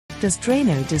Does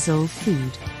Drano dissolve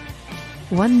food?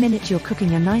 1 minute you're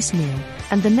cooking a nice meal,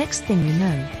 and the next thing you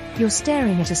know, you're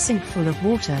staring at a sink full of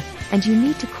water, and you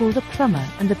need to call the plumber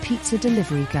and the pizza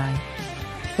delivery guy.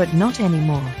 But not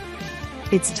anymore.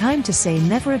 It's time to say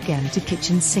never again to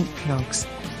kitchen sink clogs.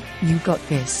 You got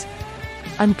this.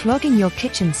 Unclogging your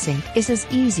kitchen sink is as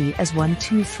easy as 1,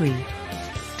 2, 3.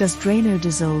 Does Drano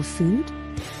dissolve food?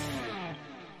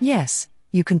 Yes,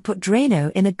 you can put Drano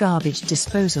in a garbage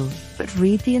disposal, but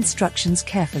read the instructions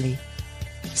carefully.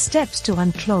 Steps to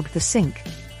unclog the sink.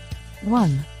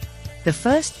 1. The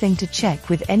first thing to check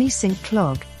with any sink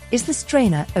clog is the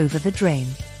strainer over the drain.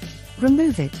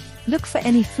 Remove it, look for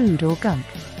any food or gunk,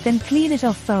 then clean it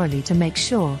off thoroughly to make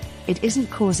sure it isn't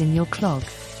causing your clog.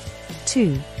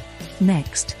 2.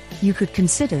 Next, you could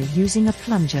consider using a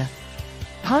plunger.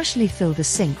 Partially fill the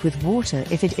sink with water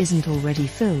if it isn't already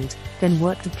filled, then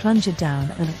work the plunger down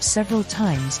and up several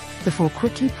times before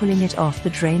quickly pulling it off the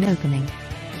drain opening.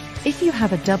 If you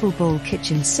have a double bowl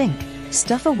kitchen sink,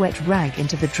 stuff a wet rag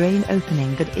into the drain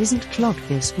opening that isn't clogged.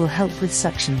 This will help with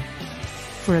suction.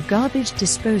 For a garbage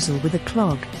disposal with a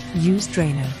clog, use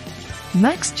Drano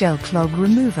Max Gel Clog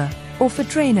Remover, or for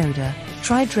drain odor,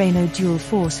 try Drano Dual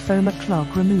Force Foamer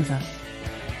Clog Remover.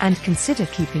 And consider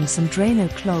keeping some Drano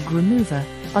Clog Remover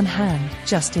on hand,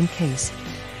 just in case.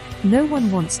 No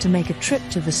one wants to make a trip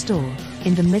to the store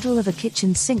in the middle of a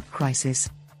kitchen sink crisis.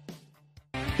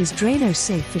 Is Drano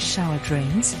safe for shower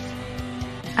drains?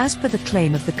 As per the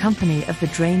claim of the company of the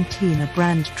drain cleaner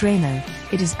brand Drano,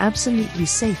 it is absolutely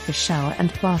safe for shower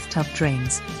and bathtub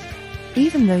drains.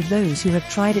 Even though those who have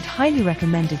tried it highly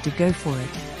recommended to go for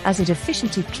it, as it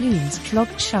efficiently cleans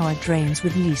clogged shower drains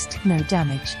with least no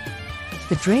damage.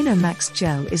 The Drano Max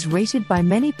Gel is rated by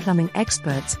many plumbing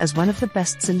experts as one of the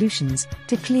best solutions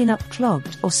to clean up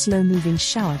clogged or slow-moving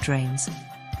shower drains.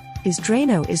 Is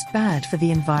Drano bad for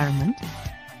the environment?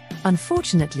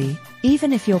 Unfortunately,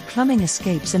 even if your plumbing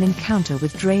escapes an encounter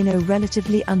with Drano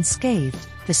relatively unscathed,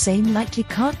 the same likely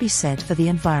can't be said for the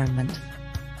environment.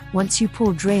 Once you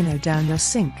pour Drano down your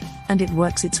sink, and it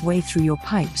works its way through your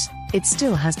pipes, it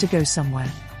still has to go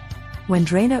somewhere. When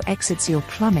Drano exits your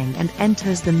plumbing and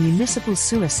enters the municipal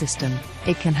sewer system,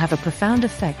 it can have a profound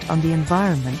effect on the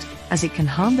environment, as it can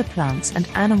harm the plants and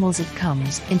animals it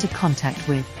comes into contact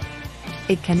with.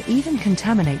 It can even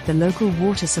contaminate the local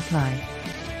water supply.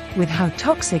 With how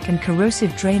toxic and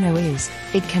corrosive Drano is,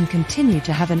 it can continue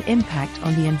to have an impact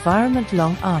on the environment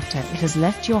long after it has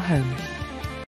left your home.